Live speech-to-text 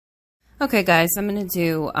Okay, guys, I'm going to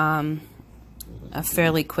do a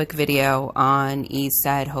fairly quick video on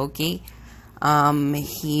Esaid Hoke. He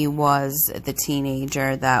was the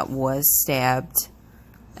teenager that was stabbed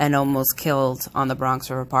and almost killed on the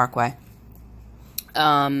Bronx River Parkway.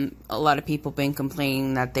 A lot of people have been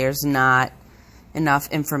complaining that there's not enough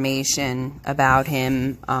information about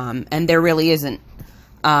him, and there really isn't.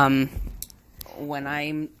 When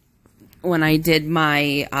I did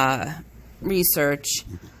my research,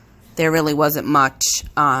 there really wasn't much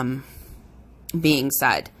being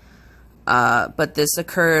said. But this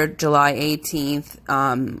occurred July 18th,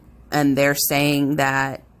 and they're saying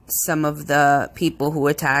that some of the people who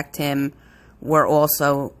attacked him were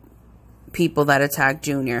also people that attacked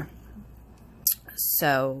Junior.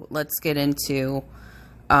 So let's get into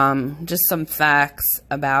just some facts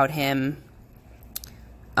about him.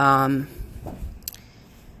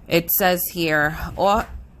 It says here,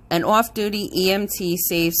 an off-duty EMT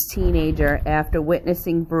saves teenager after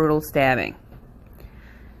witnessing brutal stabbing.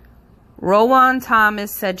 Rowan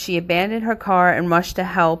Thomas said she abandoned her car and rushed to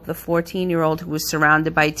help the 14-year-old who was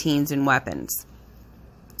surrounded by teens and weapons.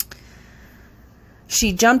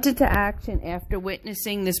 She jumped into action after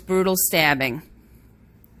witnessing this brutal stabbing.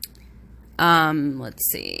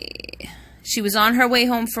 Let's see. She was on her way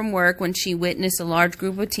home from work when she witnessed a large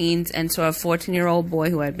group of teens and saw a 14-year-old boy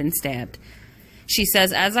who had been stabbed. She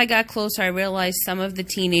says, as I got closer, I realized some of the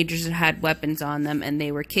teenagers had weapons on them, and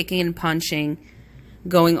they were kicking and punching,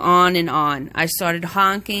 going on and on. I started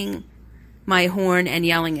honking my horn and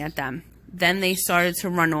yelling at them. Then they started to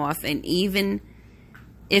run off, and even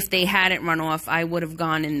if they hadn't run off, I would have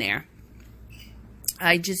gone in there.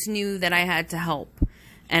 I just knew that I had to help,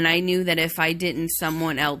 and I knew that if I didn't,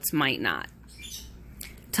 someone else might not.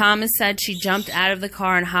 Thomas said she jumped out of the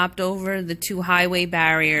car and hopped over the two highway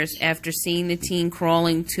barriers after seeing the teen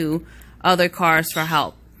crawling to other cars for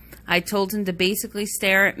help. I told him to basically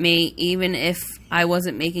stare at me even if I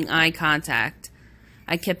wasn't making eye contact.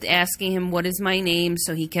 I kept asking him, what is my name?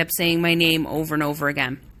 So he kept saying my name over and over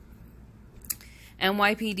again.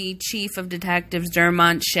 NYPD Chief of Detectives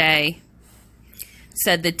Dermont Shea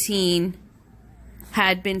said the teen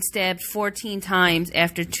had been stabbed 14 times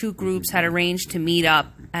after two groups had arranged to meet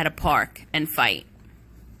up at a park and fight.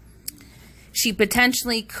 She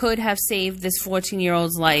potentially could have saved this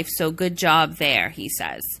 14-year-old's life, so good job there, he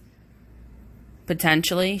says.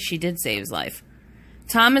 Potentially, she did save his life.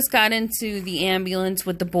 Thomas got into the ambulance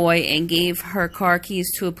with the boy and gave her car keys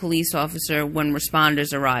to a police officer when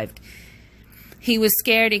responders arrived. He was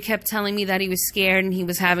scared. He kept telling me that he was scared and he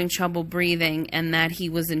was having trouble breathing and that he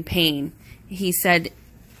was in pain. He said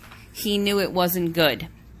he knew it wasn't good.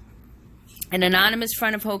 An anonymous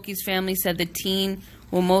friend of Hoke's family said the teen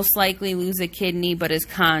will most likely lose a kidney but is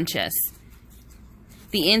conscious.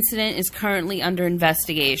 The incident is currently under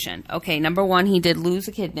investigation. Okay, number one, he did lose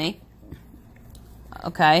a kidney.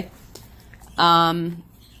 Okay. And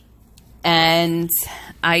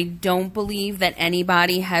I don't believe that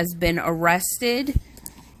anybody has been arrested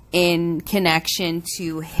in connection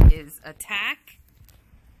to his attack.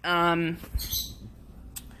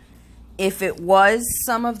 If it was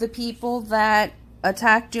some of the people that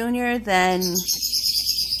attacked Junior, then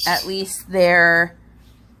at least they're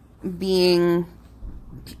being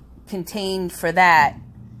contained for that.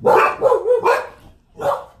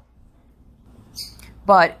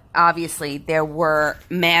 But obviously there were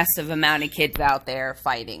massive amount of kids out there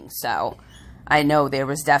fighting, so I know there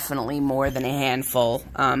was definitely more than a handful,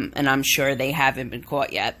 and I'm sure they haven't been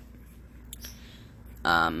caught yet.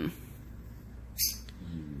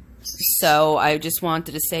 So I just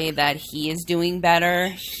wanted to say that he is doing better.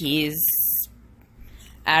 He's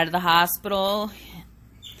out of the hospital,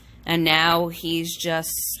 and now he's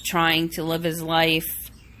just trying to live his life,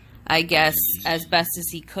 I guess, as best as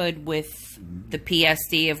he could with the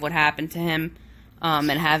PSD of what happened to him, and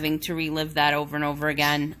having to relive that over and over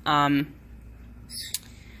again. I'm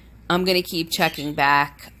going to keep checking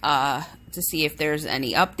back to see if there's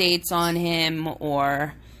any updates on him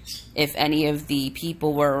or if any of the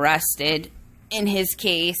people were arrested in his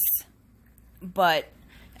case. But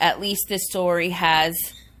at least this story has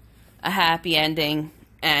a happy ending,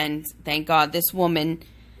 and thank God this woman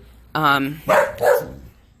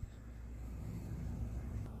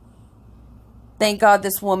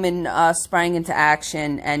sprang into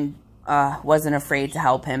action and wasn't afraid to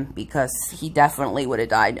help him, because he definitely would have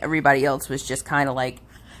died. Everybody else was just kind of like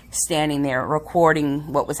standing there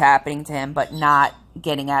recording what was happening to him, but not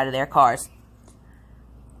getting out of their cars.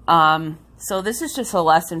 So this is just a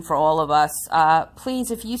lesson for all of us.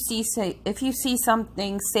 Please, if you see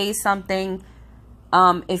something, say something.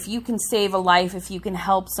 If you can save a life, if you can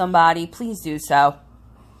help somebody, please do so.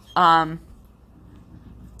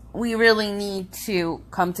 We really need to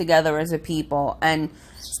come together as a people and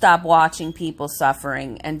stop watching people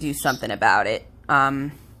suffering and do something about it.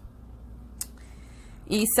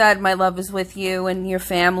 Esaid, my love is with you and your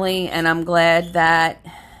family, and I'm glad that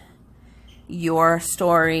your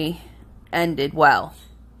story ended well,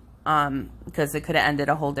 because it could have ended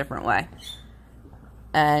a whole different way.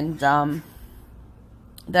 And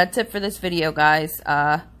that's it for this video, guys.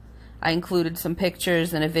 I included some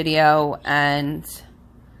pictures and a video, and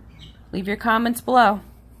leave your comments below.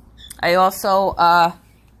 I also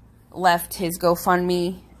left his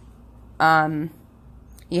GoFundMe.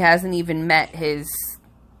 He hasn't even met his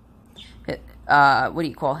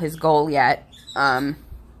his goal yet.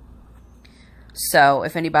 So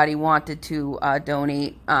if anybody wanted to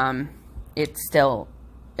donate, it's still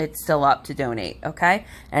up to donate, okay?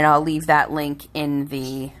 And I'll leave that link in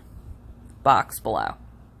the box below.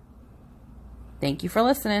 Thank you for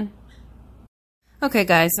listening. Okay,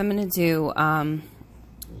 guys, I'm going to do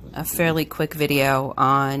a fairly quick video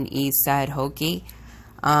on Esaid Hoke. He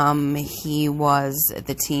was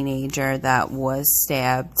the teenager that was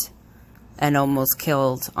stabbed and almost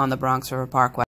killed on the Bronx River Parkway.